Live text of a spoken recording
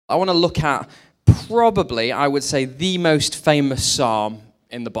I want to look at probably, I would say, the most famous psalm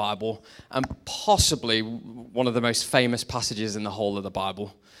in the Bible, and possibly one of the most famous passages in the whole of the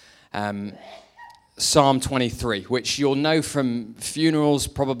Bible. Psalm 23, which you'll know from funerals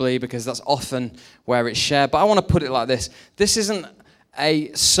probably, because that's often where it's shared. But I want to put it like this. This isn't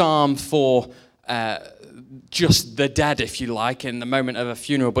a psalm for just the dead, if you like, in the moment of a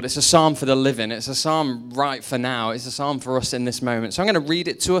funeral, but it's a psalm for the living. It's a psalm right for now. It's a psalm for us in this moment. So I'm going to read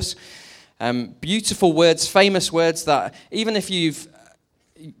it to us. Beautiful words, famous words that even if you've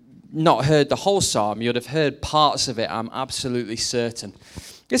not heard the whole psalm, you'd have heard parts of it, I'm absolutely certain.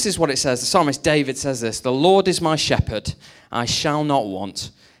 This is what it says. The psalmist David says this: "The Lord is my shepherd, I shall not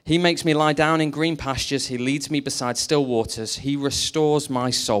want. He makes me lie down in green pastures. He leads me beside still waters. He restores my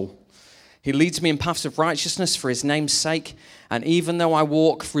soul. He leads me in paths of righteousness for his name's sake. And even though I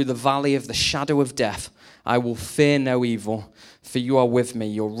walk through the valley of the shadow of death, I will fear no evil, for you are with me.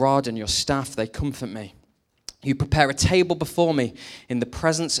 Your rod and your staff, they comfort me. You prepare a table before me in the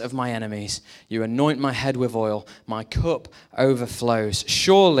presence of my enemies. You anoint my head with oil. My cup overflows.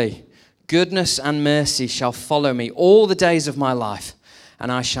 Surely goodness and mercy shall follow me all the days of my life,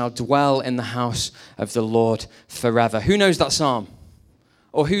 and I shall dwell in the house of the Lord forever." Who knows that psalm?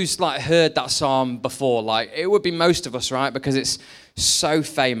 Or who's heard that psalm before? It would be most of us, right? Because it's so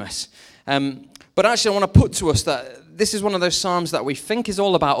famous. But actually I want to put to us that this is one of those psalms that we think is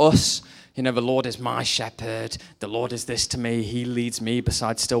all about us. You know, the Lord is my shepherd. The Lord is this to me. He leads me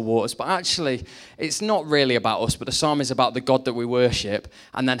beside still waters. But actually, it's not really about us, but the psalm is about the God that we worship,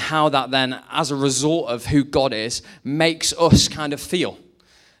 and then how that then, as a result of who God is, makes us kind of feel.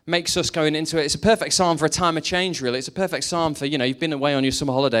 Makes us going into it. It's a perfect psalm for a time of change, really. It's a perfect psalm for, you've been away on your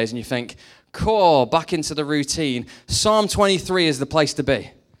summer holidays and you think, cool, back into the routine. Psalm 23 is the place to be,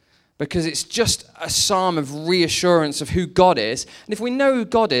 because it's just a psalm of reassurance of who God is. And if we know who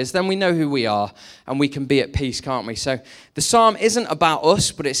God is, then we know who we are, and we can be at peace, can't we? So the psalm isn't about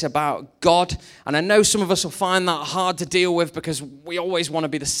us, but it's about God. And I know some of us will find that hard to deal with, because we always want to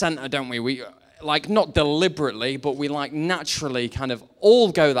be the center, don't we? We not deliberately, but we naturally kind of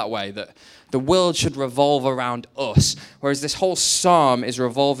all go that way, that the world should revolve around us, whereas this whole psalm is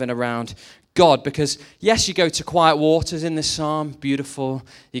revolving around God. Because yes, you go to quiet waters in this psalm, beautiful.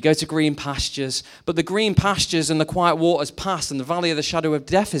 You go to green pastures, but the green pastures and the quiet waters pass, and the valley of the shadow of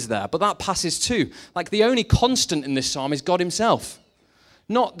death is there, but that passes too. The only constant in this psalm is God himself.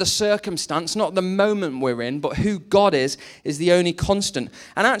 Not the circumstance, not the moment we're in, but who God is the only constant.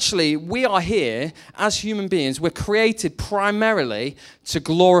 And actually, we are here as human beings. We're created primarily to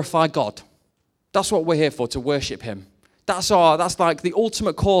glorify God. That's what we're here for, to worship him. That's the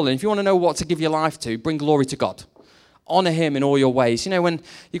ultimate calling. If you want to know what to give your life to, bring glory to God. Honor him in all your ways. When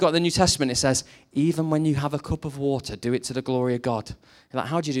you got the New Testament, it says, even when you have a cup of water, do it to the glory of God. You're like,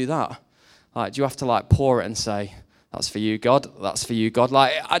 how do you do that? Do you have to pour it and say, that's for you, God. That's for you, God.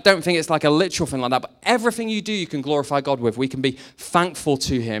 I don't think it's a literal thing like that, but everything you do, you can glorify God with. We can be thankful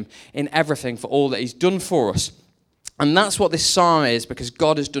to him in everything for all that he's done for us. And that's what this psalm is, because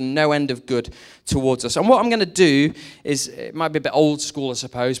God has done no end of good towards us. And what I'm going to do is, it might be a bit old school, I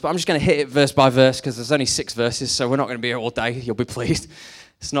suppose, but I'm just going to hit it verse by verse, because there's only 6 verses, so we're not going to be here all day. You'll be pleased.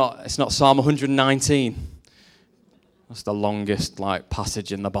 It's not Psalm 119. That's the longest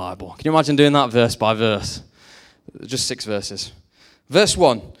passage in the Bible. Can you imagine doing that verse by verse? Just 6 verses. Verse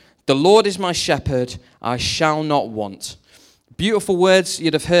 1, "The Lord is my shepherd, I shall not want." Beautiful words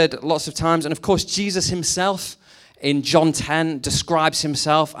you'd have heard lots of times. And of course, Jesus himself in John 10 describes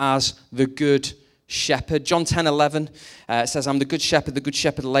himself as the good shepherd. John 10:11 says, "I'm the good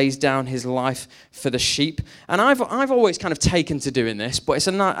shepherd lays down his life for the sheep." And I've always kind of taken to doing this, but it's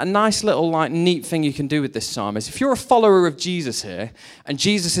a nice little neat thing you can do with this psalm is, if you're a follower of Jesus here, and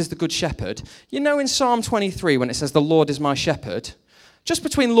Jesus is the good shepherd, in Psalm 23 when it says, "The Lord is my shepherd," just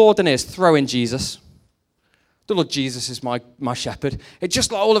between Lord and is, throw in Jesus. The Lord Jesus is my shepherd. It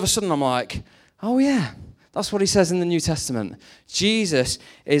just all of a sudden I'm like, oh yeah. That's what he says in the New Testament. Jesus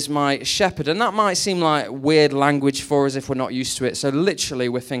is my shepherd. And that might seem like weird language for us if we're not used to it. So literally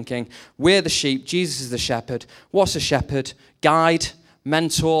we're thinking, we're the sheep, Jesus is the shepherd. What's a shepherd? Guide,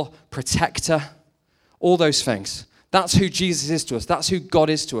 mentor, protector, all those things. That's who Jesus is to us. That's who God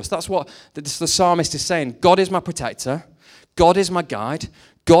is to us. That's what the psalmist is saying. God is my protector. God is my guide.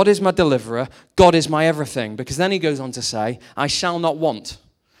 God is my deliverer. God is my everything. Because then he goes on to say, I shall not want.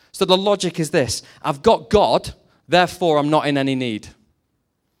 So the logic is this: I've got God, therefore I'm not in any need.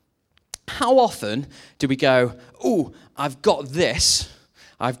 How often do we go, ooh, I've got this,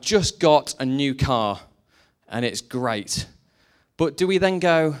 I've just got a new car, and it's great. But do we then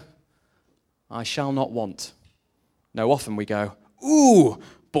go, I shall not want? No, often we go, ooh,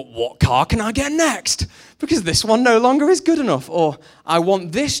 but what car can I get next? Because this one no longer is good enough. Or I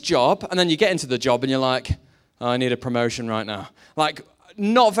want this job, and then you get into the job and you're like, oh, I need a promotion right now. Like,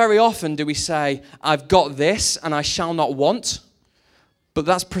 not very often do we say, I've got this and I shall not want. But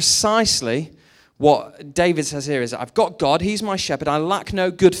that's precisely what David says here is, I've got God, he's my shepherd, I lack no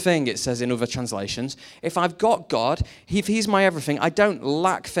good thing, it says in other translations. If I've got God, if he's my everything, I don't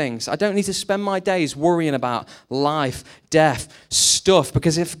lack things. I don't need to spend my days worrying about life, death, stuff,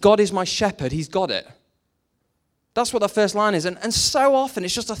 because if God is my shepherd, he's got it. That's what that first line is. And so often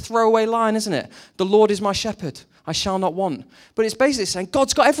it's just a throwaway line, isn't it? The Lord is my shepherd, I shall not want. But it's basically saying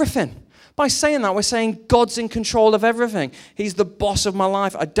God's got everything. By saying that, we're saying God's in control of everything. He's the boss of my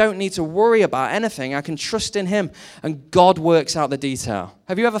life. I don't need to worry about anything. I can trust in him, and God works out the detail.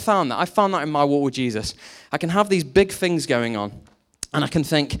 Have you ever found that? I found that in my walk with Jesus. I can have these big things going on, and I can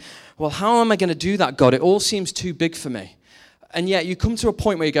think, well, how am I going to do that, God? It all seems too big for me. And yet you come to a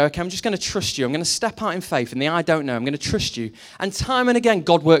point where you go, okay, I'm just going to trust you. I'm going to step out in faith in the I don't know. I'm going to trust you. And time and again,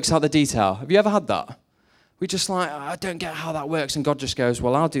 God works out the detail. Have you ever had that? We just like, I don't get how that works. And God just goes,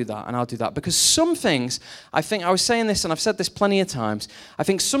 well, I'll do that and I'll do that. Because some things, I think, I was saying this and I've said this plenty of times, I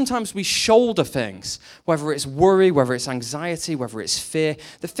think sometimes we shoulder things, whether it's worry, whether it's anxiety, whether it's fear,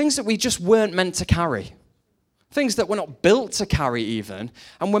 the things that we just weren't meant to carry. Things that we're not built to carry even,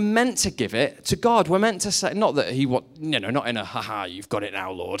 and we're meant to give it to God. We're meant to say, not that not in a, haha, you've got it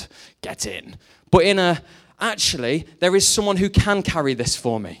now, Lord, get in. But in a, actually, there is someone who can carry this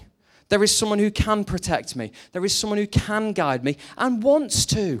for me. There is someone who can protect me. There is someone who can guide me and wants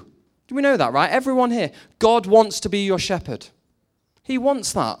to. Do we know that, right? Everyone here, God wants to be your shepherd. He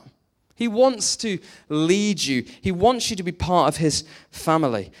wants that. He wants to lead you. He wants you to be part of his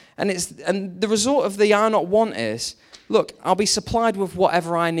family. And the result of the I not want is, look, I'll be supplied with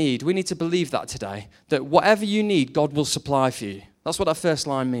whatever I need. We need to believe that today, that whatever you need, God will supply for you. That's what that first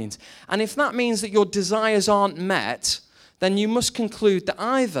line means. And if that means that your desires aren't met, then you must conclude that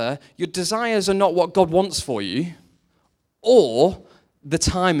either your desires are not what God wants for you, or the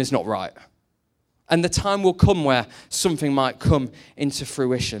time is not right. And the time will come where something might come into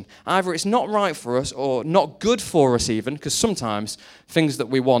fruition. Either it's not right for us or not good for us even, because sometimes things that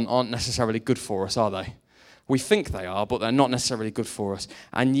we want aren't necessarily good for us, are they? We think they are, but they're not necessarily good for us.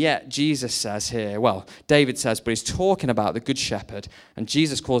 And yet Jesus says here, well, David says, but he's talking about the good shepherd, and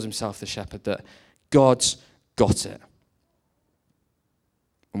Jesus calls himself the shepherd, that God's got it.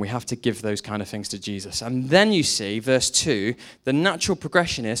 And we have to give those kind of things to Jesus. And then you see, verse 2, the natural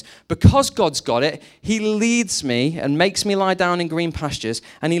progression is, because God's got it, he leads me and makes me lie down in green pastures,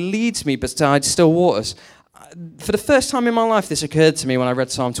 and he leads me beside still waters. For the first time in my life, this occurred to me when I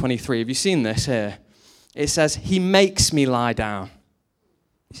read Psalm 23. Have you seen this here? It says, he makes me lie down.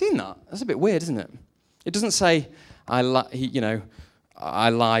 You seen that? That's a bit weird, isn't it? It doesn't say, I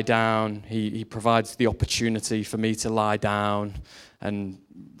lie down. He provides the opportunity for me to lie down and,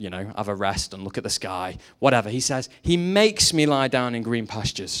 have a rest and look at the sky, whatever. He says, he makes me lie down in green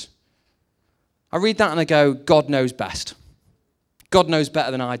pastures. I read that and I go, God knows best. God knows better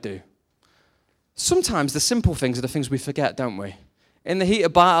than I do. Sometimes the simple things are the things we forget, don't we? In the heat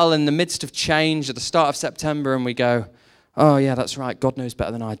of battle, in the midst of change, at the start of September, and we go, oh yeah, that's right, God knows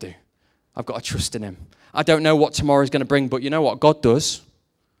better than I do. I've got to trust in him. I don't know what tomorrow is going to bring, but you know what? God does.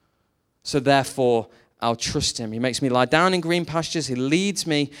 So therefore, I'll trust him. He makes me lie down in green pastures. He leads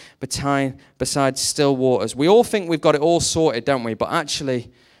me beside still waters. We all think we've got it all sorted, don't we? But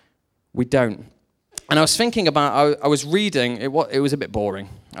actually, we don't. And I was thinking about, I was reading, it was a bit boring,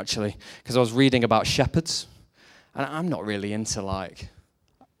 actually, because I was reading about shepherds. And I'm not really into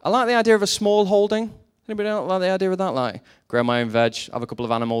I like the idea of a small holding. Anybody else like the idea of that? Like, grow my own veg, have a couple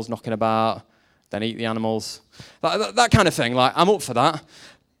of animals knocking about, then eat the animals. That kind of thing. I'm up for that.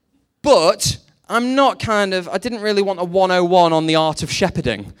 But I'm not I didn't really want a 101 on the art of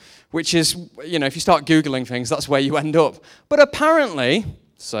shepherding, which is, if you start Googling things, that's where you end up. But apparently,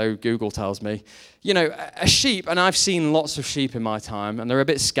 so Google tells me, a sheep, and I've seen lots of sheep in my time, and they're a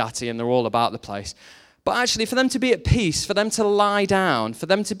bit scatty and they're all about the place. But actually, for them to be at peace, for them to lie down, for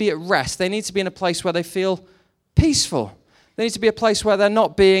them to be at rest, they need to be in a place where they feel peaceful. They need to be a place where they're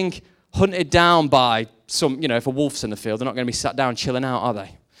not being hunted down by some, if a wolf's in the field, they're not going to be sat down chilling out, are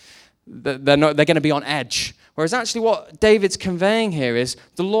they? They're going to be on edge. Whereas actually what David's conveying here is,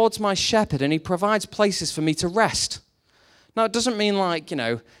 the Lord's my shepherd and he provides places for me to rest. Now, it doesn't mean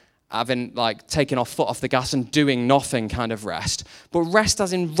having taken our foot off the gas and doing nothing kind of rest, but rest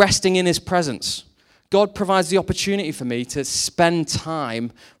as in resting in his presence. God provides the opportunity for me to spend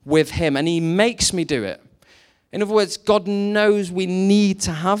time with him, and he makes me do it. In other words, God knows we need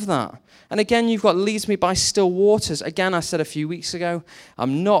to have that. And again, you've got leads me by still waters. Again, I said a few weeks ago,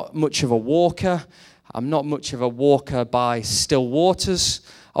 I'm not much of a walker. I'm not much of a walker by still waters.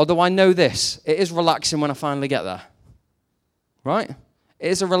 Although I know this, it is relaxing when I finally get there. Right? It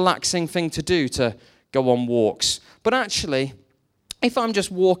is a relaxing thing to do to go on walks. But actually, if I'm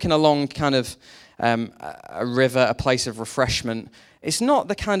just walking along kind of a river, a place of refreshment, it's not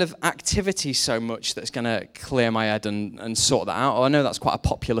the kind of activity so much that's going to clear my head and sort that out. I know that's quite a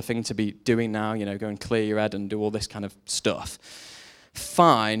popular thing to be doing now, go and clear your head and do all this kind of stuff.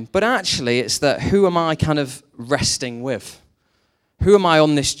 Fine. But actually, it's that who am I kind of resting with? Who am I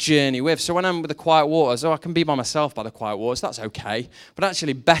on this journey with? So when I'm with the quiet waters, I can be by myself by the quiet waters. That's okay. But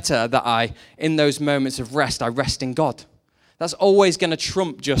actually better that in those moments of rest, I rest in God. That's always going to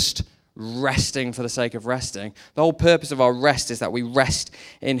trump just resting for the sake of resting. The whole purpose of our rest is that we rest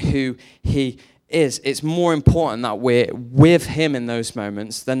in who he is. It's more important that we're with him in those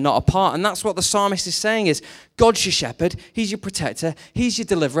moments than not apart. And that's what the psalmist is saying is, God's your shepherd, he's your protector, he's your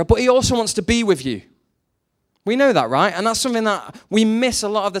deliverer, but he also wants to be with you. We know that, right? And that's something that we miss a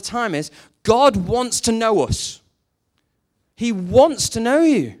lot of the time is God wants to know us. He wants to know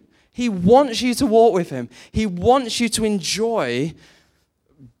you. He wants you to walk with him. He wants you to enjoy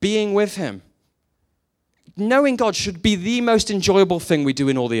being with him. Knowing God should be the most enjoyable thing we do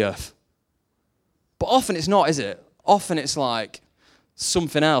in all the earth. But often it's not, is it? Often it's like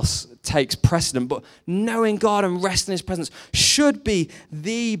something else takes precedent. But knowing God and resting in his presence should be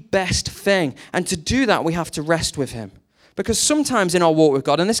the best thing. And to do that, we have to rest with him. Because sometimes in our walk with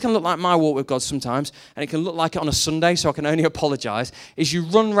God, and this can look like my walk with God sometimes, and it can look like it on a Sunday, so I can only apologize, is you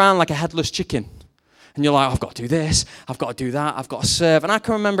run around like a headless chicken. And you're like, I've got to do this, I've got to do that, I've got to serve. And I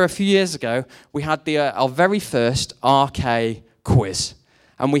can remember a few years ago, we had our very first RK quiz.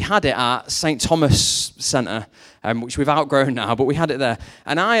 And we had it at St. Thomas Centre, which we've outgrown now, but we had it there.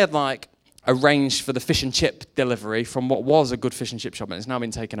 And I had arranged for the fish and chip delivery from what was a good fish and chip shop, and it's now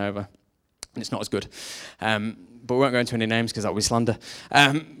been taken over. And it's not as good. But we won't go into any names because that would be slander.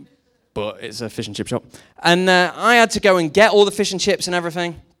 But it's a fish and chip shop. And I had to go and get all the fish and chips and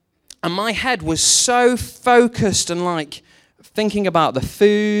everything. And my head was so focused and thinking about the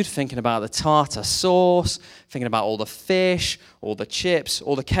food, thinking about the tartar sauce, thinking about all the fish, all the chips,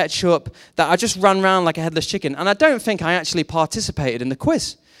 all the ketchup, that I just ran around like a headless chicken. And I don't think I actually participated in the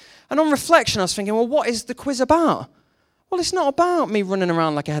quiz. And on reflection, I was thinking, well, what is the quiz about? Well, it's not about me running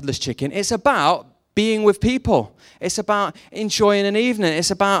around like a headless chicken. It's about being with people. It's about enjoying an evening.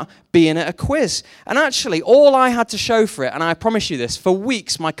 It's about being at a quiz. And actually, all I had to show for it, and I promise you this, for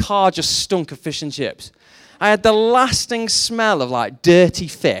weeks, my car just stunk of fish and chips. I had the lasting smell of dirty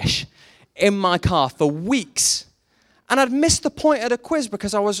fish in my car for weeks. And I'd missed the point at a quiz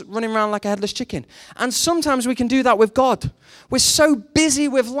because I was running around like a headless chicken. And sometimes we can do that with God. We're so busy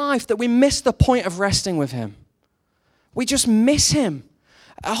with life that we miss the point of resting with him. We just miss him.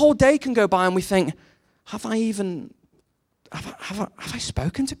 A whole day can go by and we think, have I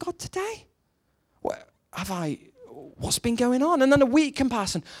spoken to God today? What's been going on? And then a week can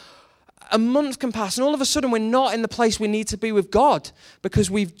pass and a month can pass, and all of a sudden we're not in the place we need to be with God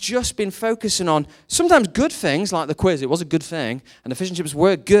because we've just been focusing on sometimes good things like the quiz. It was a good thing, and the fish and chips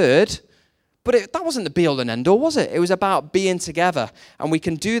were good, but that wasn't the be-all and end-all, was it? It was about being together, and we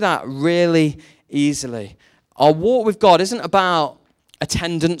can do that really easily. Our walk with God isn't about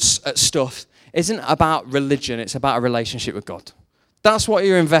attendance at stuff, isn't about religion, it's about a relationship with God. That's what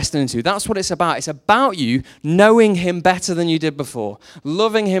you're investing into. That's what it's about. It's about you knowing him better than you did before,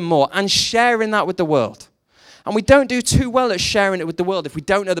 loving him more, and sharing that with the world. And we don't do too well at sharing it with the world if we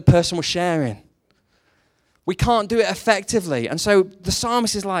don't know the person we're sharing. We can't do it effectively. And so the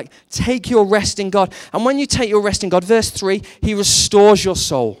psalmist is like, take your rest in God. And when you take your rest in God, verse 3, he restores your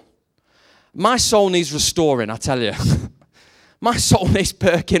soul. My soul needs restoring, I tell you. My soul needs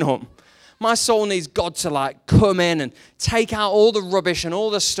perking up. My soul needs God to come in and take out all the rubbish and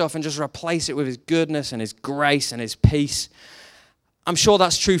all the stuff and just replace it with his goodness and his grace and his peace. I'm sure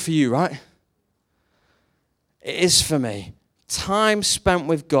that's true for you, right? It is for me. Time spent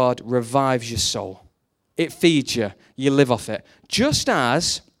with God revives your soul. It feeds you. You live off it. Just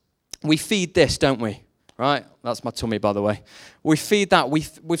as we feed this, don't we? Right? That's my tummy, by the way. We feed that.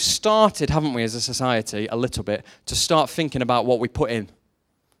 We've started, haven't we, as a society, a little bit, to start thinking about what we put in.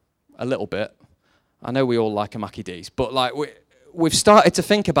 A little bit. I know we all like a Mackie D's, but we've started to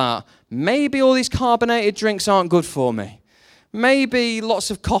think about maybe all these carbonated drinks aren't good for me. Maybe lots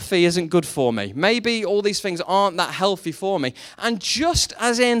of coffee isn't good for me. Maybe all these things aren't that healthy for me. And just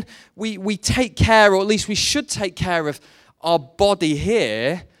as in we take care, or at least we should take care of our body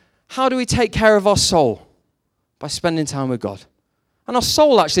here, how do we take care of our soul? By spending time with God. And our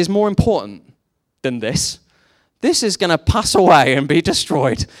soul actually is more important than this. This is going to pass away and be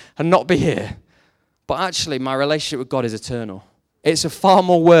destroyed and not be here. But actually, my relationship with God is eternal. It's of far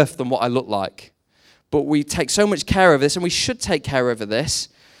more worth than what I look like. But we take so much care of this, and we should take care of this.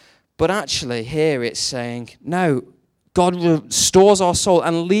 But actually, here it's saying, no, God restores our soul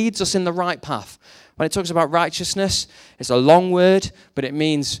and leads us in the right path. When it talks about righteousness, it's a long word, but it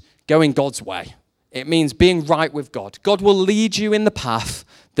means going God's way. It means being right with God. God will lead you in the path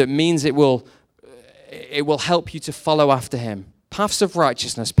that means it will help you to follow after him. Paths of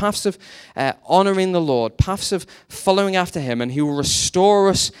righteousness, paths of honoring the Lord, paths of following after him, and he will restore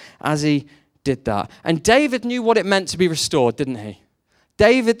us as he did that. And David knew what it meant to be restored, didn't he?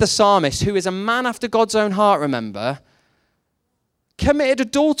 David the psalmist, who is a man after God's own heart, remember, committed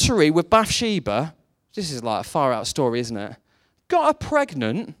adultery with Bathsheba. This is like a far out story, isn't it? Got her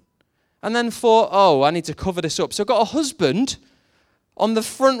pregnant, and then thought, oh, I need to cover this up. So got a husband on the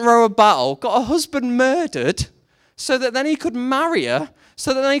front row of battle, got a husband murdered, so that then he could marry her,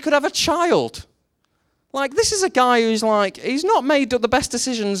 so that then he could have a child. Like, this is a guy who's like, he's not made the best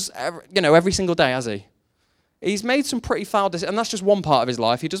decisions, every single day, has he? He's made some pretty foul decisions, and that's just one part of his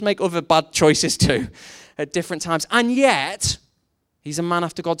life. He does make other bad choices too, at different times. And yet, he's a man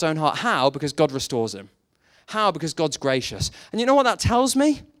after God's own heart. How? Because God restores him. How? Because God's gracious. And you know what that tells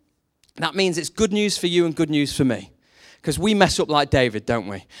me? That means it's good news for you and good news for me. Because we mess up like David, don't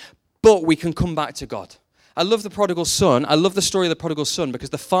we? But we can come back to God. I love the prodigal son. I love the story of the prodigal son because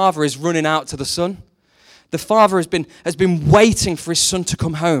the father is running out to the son. The father has been waiting for his son to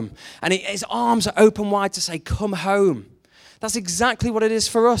come home. And his arms are open wide to say, come home. That's exactly what it is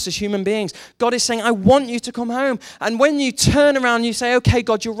for us as human beings. God is saying, I want you to come home. And when you turn around and you say, okay,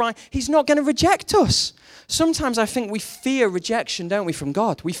 God, you're right, he's not going to reject us. Sometimes I think we fear rejection, don't we, from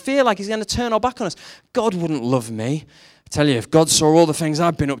God? We feel like he's going to turn our back on us. God wouldn't love me. I tell you, if God saw all the things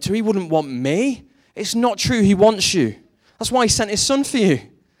I've been up to, he wouldn't want me. It's not true. He wants you. That's why he sent his son for you.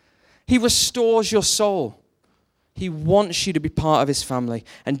 He restores your soul. He wants you to be part of his family.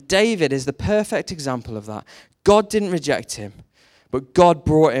 And David is the perfect example of that. God didn't reject him, but God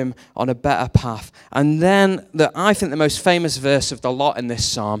brought him on a better path. And then I think the most famous verse of the lot in this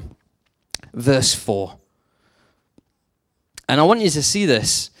psalm, verse 4. And I want you to see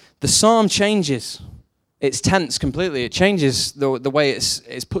this. The psalm changes. It's tense completely. It changes the way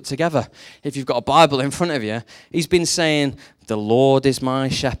it's put together. If you've got a Bible in front of you, he's been saying, the Lord is my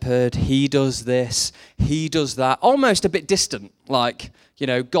shepherd. He does this. He does that. Almost a bit distant. Like,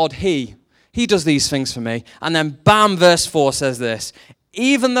 God, he does these things for me. And then bam, verse 4 says this.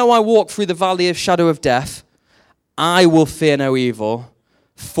 Even though I walk through the valley of shadow of death, I will fear no evil,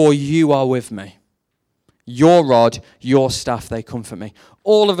 for you are with me. Your rod, your staff, they comfort me.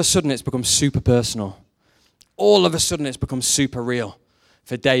 All of a sudden, it's become super personal. All of a sudden, it's become super real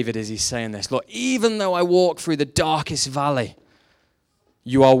for David as he's saying this. Look, even though I walk through the darkest valley,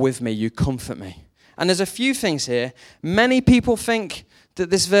 you are with me, you comfort me. And there's a few things here. Many people think that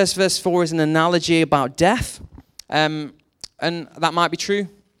this verse 4, is an analogy about death. And that might be true.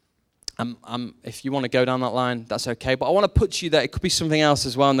 If you want to go down that line, that's okay. But I want to put to you that it could be something else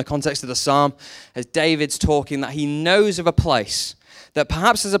as well in the context of the psalm. As David's talking, that he knows of a place, that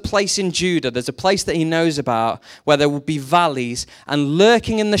perhaps there's a place in Judah, there's a place that he knows about where there will be valleys, and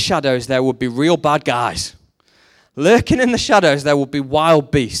lurking in the shadows there will be real bad guys. Lurking in the shadows there will be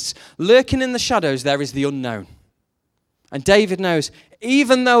wild beasts. Lurking in the shadows there is the unknown. And David knows,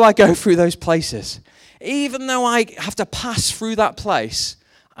 even though I go through those places, even though I have to pass through that place,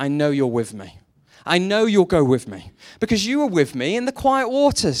 I know you're with me. I know you'll go with me because you were with me in the quiet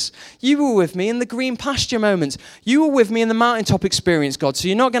waters. You were with me in the green pasture moments. You were with me in the mountaintop experience, God. So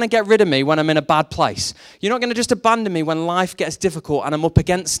you're not going to get rid of me when I'm in a bad place. You're not going to just abandon me when life gets difficult and I'm up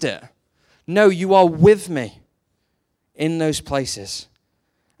against it. No, you are with me in those places.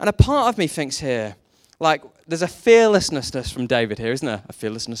 And a part of me thinks here, like there's a fearlessness from David here, isn't there? A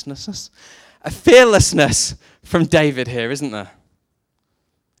fearlessness from David here, isn't there?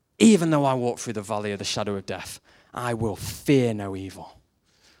 Even though I walk through the valley of the shadow of death, I will fear no evil,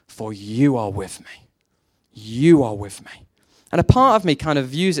 for you are with me. You are with me. And a part of me kind of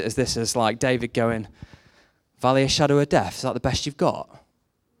views it as like David going, valley of shadow of death, is that the best you've got?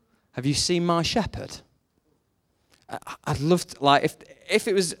 Have you seen my shepherd? I'd love to, like, if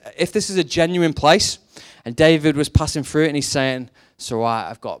this is a genuine place, and David was passing through it, and he's saying, "It's all right,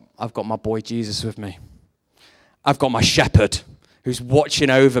 I've got my boy Jesus with me. I've got my shepherd who's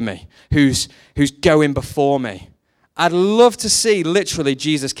watching over me, who's going before me." I'd love to see literally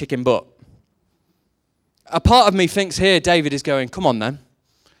Jesus kicking butt. A part of me thinks here David is going, "Come on then,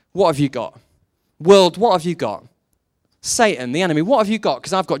 what have you got? World, what have you got? Satan, the enemy, what have you got?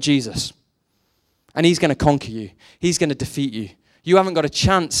 Because I've got Jesus. And he's going to conquer you. He's going to defeat you. You haven't got a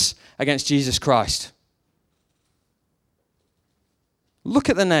chance against Jesus Christ. Look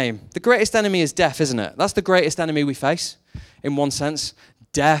at the name. The greatest enemy is death, isn't it? That's the greatest enemy we face, in one sense.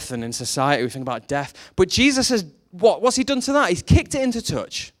 Death, and in society we think about death. But Jesus has, what's he done to that? He's kicked it into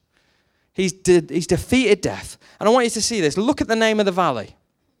touch. He's defeated death. And I want you to see this. Look at the name of the valley.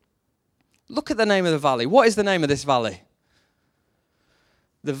 Look at the name of the valley. What is the name of this valley?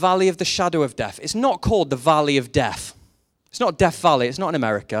 The Valley of the Shadow of Death. It's not called the Valley of Death. It's not Death Valley. It's not in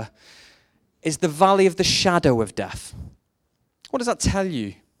America. It's the Valley of the Shadow of Death. What does that tell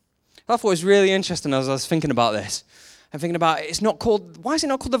you? I thought it was really interesting as I was thinking about this. I'm thinking about, why is it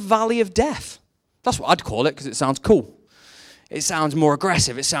not called the Valley of Death? That's what I'd call it because it sounds cool. It sounds more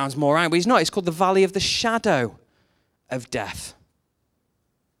aggressive. It sounds more angry. But it's not. It's called the Valley of the Shadow of Death.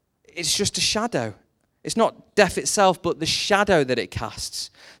 It's just a shadow. It's not death itself, but the shadow that it casts.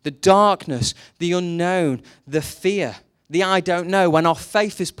 The darkness, the unknown, the fear, the I don't know, when our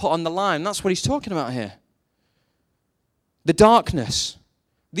faith is put on the line. That's what he's talking about here. The darkness.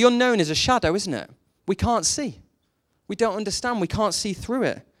 The unknown is a shadow, isn't it? We can't see. We don't understand. We can't see through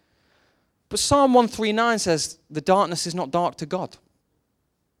it. But Psalm 139 says the darkness is not dark to God.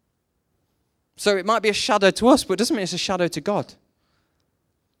 So it might be a shadow to us, but it doesn't mean it's a shadow to God.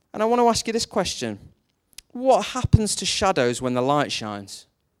 And I want to ask you this question. What happens to shadows when the light shines?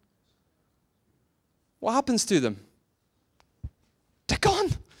 What happens to them? They're gone.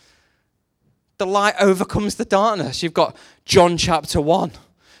 The light overcomes the darkness. You've got John chapter 1,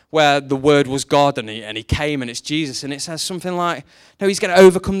 where the Word was God and he came and it's Jesus. And it says something like, no, he's going to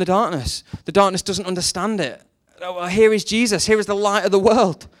overcome the darkness. The darkness doesn't understand it. Oh, well, here is Jesus. Here is the light of the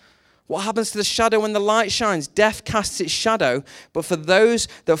world. What happens to the shadow when the light shines? Death casts its shadow, but for those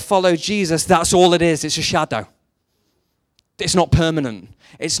that follow Jesus, that's all it is. It's a shadow. It's not permanent.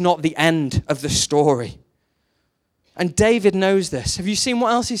 It's not the end of the story. And David knows this. Have you seen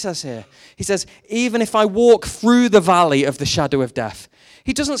what else he says here? He says, even if I walk through the valley of the shadow of death.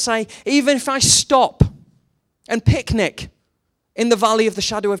 He doesn't say, even if I stop and picnic in the valley of the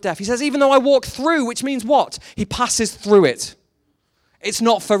shadow of death. He says, even though I walk through, which means what? He passes through it. It's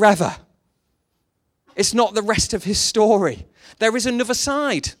not forever. It's not the rest of his story. There is another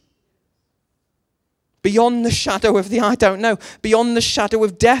side. Beyond the shadow of the I don't know. Beyond the shadow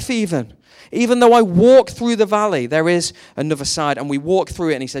of death even. Even though I walk through the valley, there is another side. And we walk through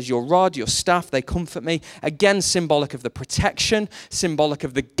it and he says, your rod, your staff, they comfort me. Again, symbolic of the protection, symbolic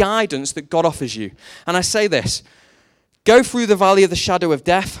of the guidance that God offers you. And I say this, go through the valley of the shadow of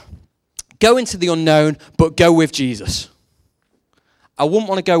death, go into the unknown, but go with Jesus. I wouldn't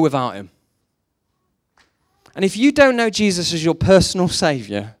want to go without him. And if you don't know Jesus as your personal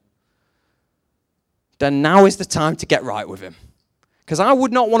Savior, then now is the time to get right with him. Because I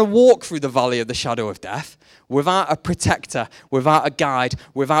would not want to walk through the valley of the shadow of death without a protector, without a guide,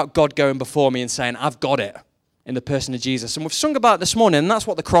 without God going before me and saying, I've got it in the person of Jesus. And we've sung about it this morning, and that's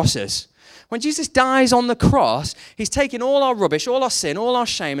what the cross is. When Jesus dies on the cross, he's taking all our rubbish, all our sin, all our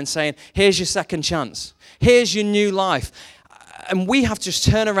shame and saying, here's your second chance. Here's your new life. And we have to just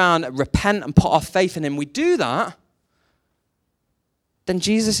turn around, repent, and put our faith in him. We do that, then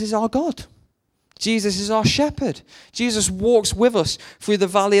Jesus is our God. Jesus is our shepherd. Jesus walks with us through the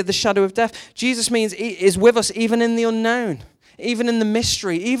valley of the shadow of death. Jesus means he is with us even in the unknown, even in the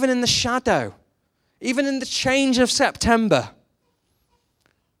mystery, even in the shadow, even in the change of September.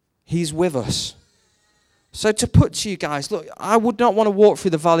 He's with us. So to put to you guys, look, I would not want to walk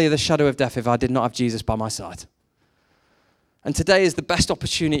through the valley of the shadow of death if I did not have Jesus by my side. And today is the best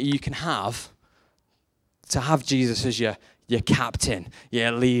opportunity you can have to have Jesus as your captain,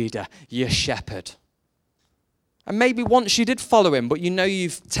 your leader, your shepherd. And maybe once you did follow him, but you know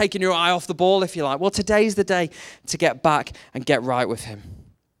you've taken your eye off the ball, if you like. Well, today's the day to get back and get right with him.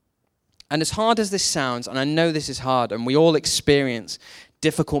 And as hard as this sounds, and I know this is hard, and we all experience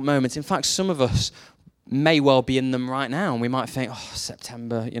difficult moments. In fact, some of us may well be in them right now, and we might think, oh,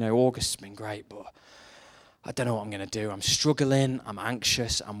 September, August has been great, but I don't know what I'm going to do. I'm struggling. I'm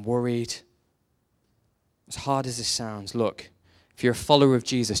anxious. I'm worried. As hard as this sounds, look, if you're a follower of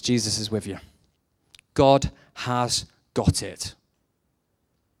Jesus, Jesus is with you. God has got it.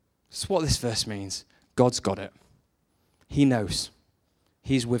 That's what this verse means. God's got it. He knows.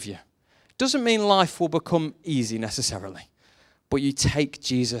 He's with you. Doesn't mean life will become easy necessarily, but you take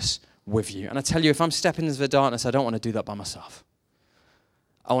Jesus with you. And I tell you, if I'm stepping into the darkness, I don't want to do that by myself.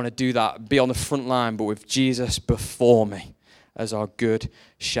 I want to do that, be on the front line, but with Jesus before me as our good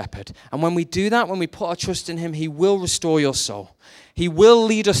shepherd. And when we do that, when we put our trust in him, he will restore your soul. He will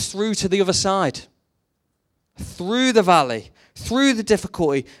lead us through to the other side. through the valley, through the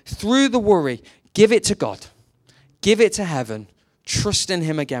difficulty, through the worry, give it to God. Give it to heaven. Trust in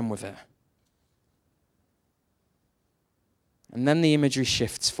him again with it. And then the imagery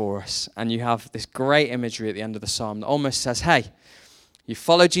shifts for us, and you have this great imagery at the end of the psalm that almost says, hey, you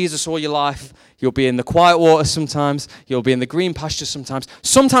follow Jesus all your life, you'll be in the quiet waters sometimes, you'll be in the green pastures sometimes.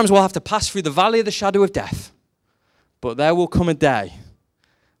 Sometimes we'll have to pass through the valley of the shadow of death. But there will come a day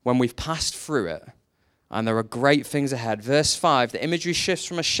when we've passed through it, and there are great things ahead. Verse 5, the imagery shifts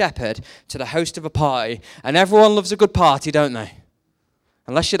from a shepherd to the host of a party, and everyone loves a good party, don't they?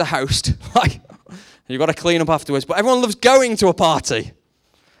 Unless you're the host, like, you've got to clean up afterwards. But everyone loves going to a party.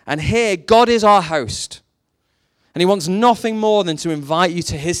 And here, God is our host. And he wants nothing more than to invite you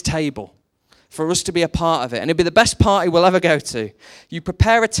to his table for us to be a part of it. And it'll be the best party we'll ever go to. You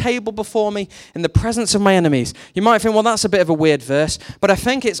prepare a table before me in the presence of my enemies. You might think, well, that's a bit of a weird verse. But I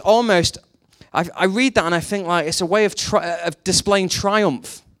think it's almost, I read that and I think like it's a way of displaying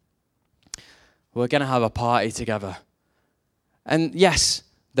triumph. We're going to have a party together. And yes,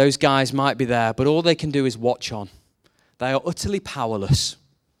 those guys might be there, but all they can do is watch on. They are utterly powerless.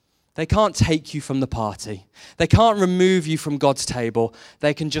 They can't take you from the party. They can't remove you from God's table.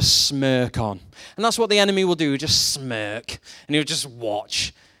 They can just smirk on. And that's what the enemy will do. He'll just smirk, and he'll just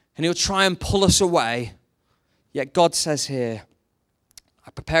watch, and he'll try and pull us away. Yet God says here,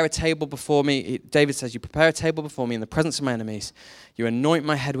 I prepare a table before me. David says, you prepare a table before me in the presence of my enemies. You anoint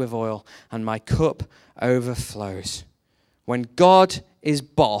my head with oil, and my cup overflows. When God is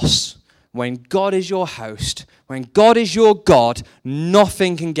boss, when God is your host, when God is your God,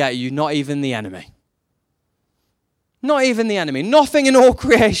 nothing can get you, not even the enemy. Not even the enemy. Nothing in all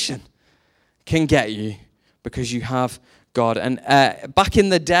creation can get you because you have God. And back in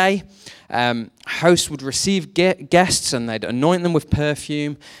the day, hosts would receive guests and they'd anoint them with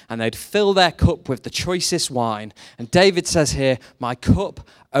perfume and they'd fill their cup with the choicest wine. And David says here, my cup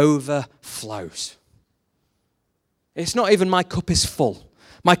overflows. It's not even my cup is full.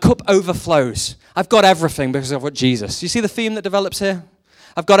 My cup overflows. I've got everything because I've got Jesus. You see the theme that develops here?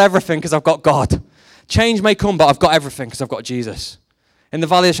 I've got everything because I've got God. Change may come, but I've got everything because I've got Jesus. In the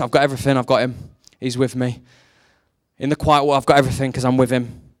valley, I've got everything. I've got him. He's with me. In the quiet water, I've got everything because I'm with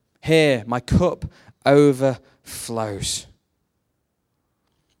him. Here, my cup overflows.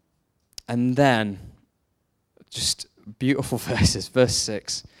 And then, just beautiful verses. Verse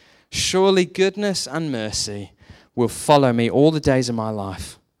 6. Surely goodness and mercy will follow me all the days of my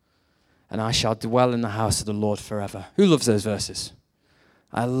life, and I shall dwell in the house of the Lord forever. Who loves those verses?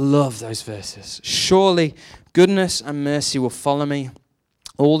 I love those verses. Surely goodness and mercy will follow me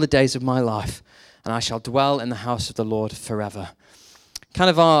all the days of my life, and I shall dwell in the house of the Lord forever.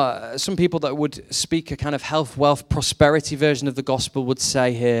 Kind of some people that would speak a kind of health, wealth, prosperity version of the gospel would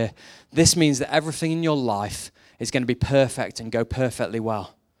say here, this means that everything in your life is going to be perfect and go perfectly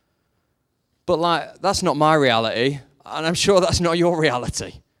well. But like, that's not my reality, and I'm sure that's not your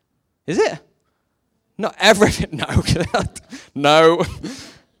reality. Is it? Not everything, no. No.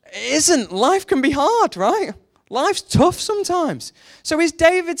 It isn't. Life can be hard, right? Life's tough sometimes. So is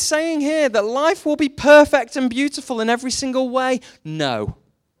David saying here that life will be perfect and beautiful in every single way? No.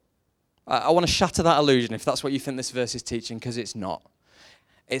 I want to shatter that illusion if that's what you think this verse is teaching, because it's not.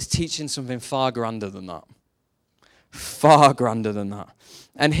 It's teaching something far grander than that. Far grander than that.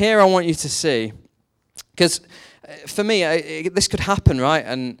 And here I want you to see, because for me, this could happen, right?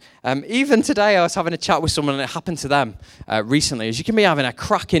 And even today I was having a chat with someone and it happened to them recently, is you can be having a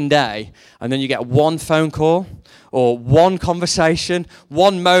cracking day and then you get one phone call or one conversation,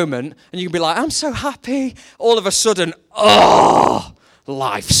 one moment, and you can be like, I'm so happy. All of a sudden, oh,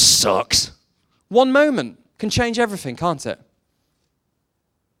 life sucks. One moment can change everything, can't it?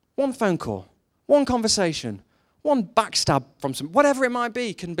 One phone call, one conversation, one backstab from whatever it might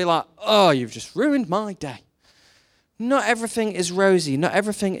be can be like, oh, you've just ruined my day. Not everything is rosy. Not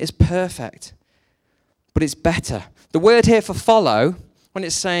everything is perfect. But it's better. The word here for follow, when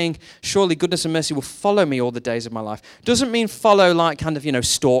it's saying, surely goodness and mercy will follow me all the days of my life, doesn't mean follow like kind of,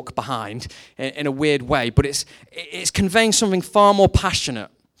 stalk behind in a weird way, but it's conveying something far more passionate.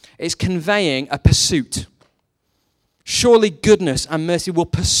 It's conveying a pursuit. Surely goodness and mercy will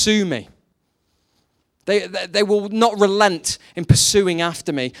pursue me. They will not relent in pursuing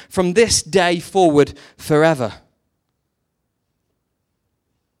after me from this day forward forever.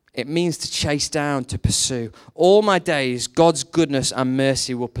 It means to chase down, to pursue. All my days, God's goodness and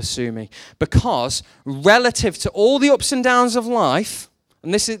mercy will pursue me. Because relative to all the ups and downs of life,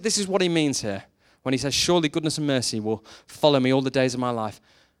 and this is what he means here, when he says, surely goodness and mercy will follow me all the days of my life.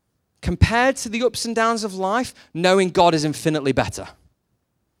 Compared to the ups and downs of life, knowing God is infinitely better.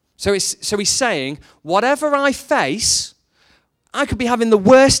 So he's saying, whatever I face, I could be having the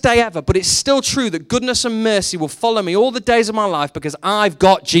worst day ever, but it's still true that goodness and mercy will follow me all the days of my life because I've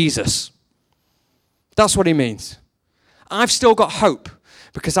got Jesus. That's what he means. I've still got hope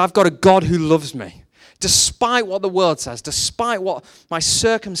because I've got a God who loves me. Despite what the world says, despite what my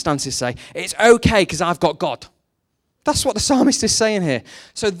circumstances say, it's okay because I've got God. That's what the psalmist is saying here.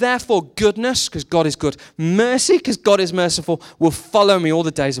 So therefore, goodness, because God is good, mercy, because God is merciful, will follow me all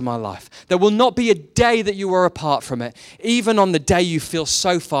the days of my life. There will not be a day that you are apart from it. Even on the day you feel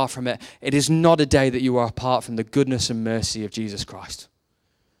so far from it, it is not a day that you are apart from the goodness and mercy of Jesus Christ.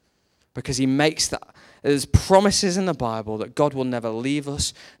 Because he makes that. There's promises in the Bible that God will never leave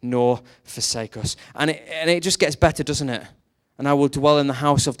us nor forsake us. And it just gets better, doesn't it? And I will dwell in the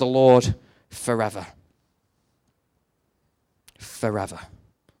house of the Lord forever. Forever.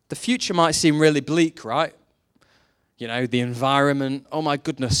 The future might seem really bleak, right? You know, the environment, oh my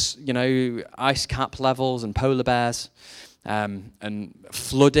goodness, you know, ice cap levels and polar bears and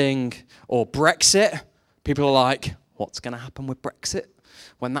flooding or Brexit. People are like, what's going to happen with Brexit?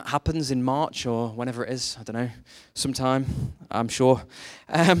 When that happens in March or whenever it is, I don't know, sometime, I'm sure.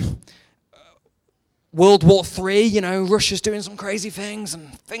 World War III, you know, Russia's doing some crazy things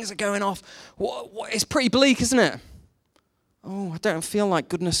and things are going off. It's pretty bleak, isn't it? Oh, I don't feel like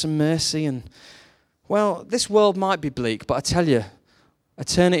goodness and mercy. And, well, this world might be bleak, but I tell you,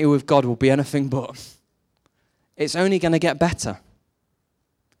 eternity with God will be anything but. It's only going to get better.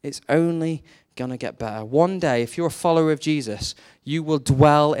 It's only going to get better. One day, if you're a follower of Jesus, you will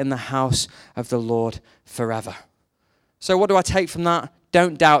dwell in the house of the Lord forever. So what do I take from that?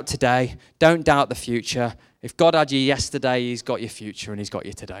 Don't doubt today. Don't doubt the future. If God had you yesterday, he's got your future and he's got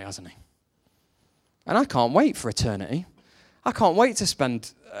you today, hasn't he? And I can't wait for eternity. I can't wait to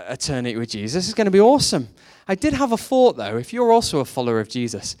spend eternity with Jesus. It's going to be awesome. I did have a thought, though. If you're also a follower of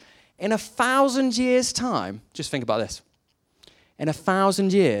Jesus, in 1,000 years' time, just think about this. In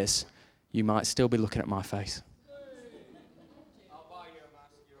 1,000 years, you might still be looking at my face. I'll buy you a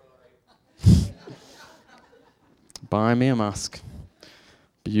mask. You're all right. Buy me a mask.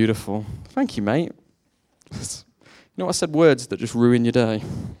 Beautiful. Thank you, mate. You know, I said words that just ruin your day.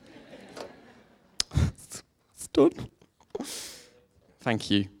 It's done.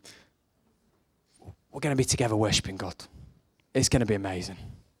 Thank you. We're going to be together worshiping God. It's going to be amazing.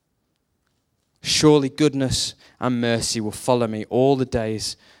 Surely goodness and mercy will follow me all the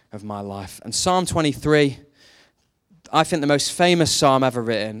days of my life. And Psalm 23, I think the most famous psalm ever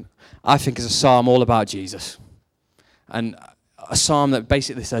written, I think is a psalm all about Jesus. And a psalm that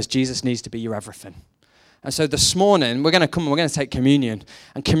basically says Jesus needs to be your everything. And so this morning, we're going to take communion.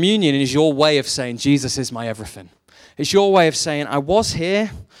 And communion is your way of saying, Jesus is my everything. It's your way of saying, I was here,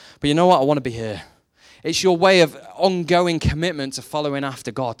 but you know what? I want to be here. It's your way of ongoing commitment to following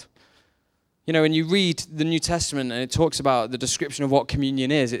after God. You know, when you read the New Testament and it talks about the description of what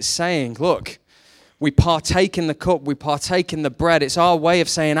communion is, it's saying, look, we partake in the cup, we partake in the bread. It's our way of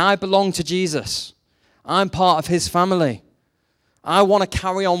saying, I belong to Jesus. I'm part of his family. I want to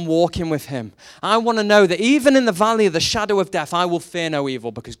carry on walking with him. I want to know that even in the valley of the shadow of death, I will fear no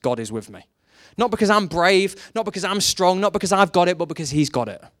evil because God is with me. Not because I'm brave, not because I'm strong, not because I've got it, but because he's got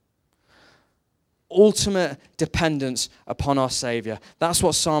it. Ultimate dependence upon our Savior. That's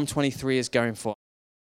what Psalm 23 is going for.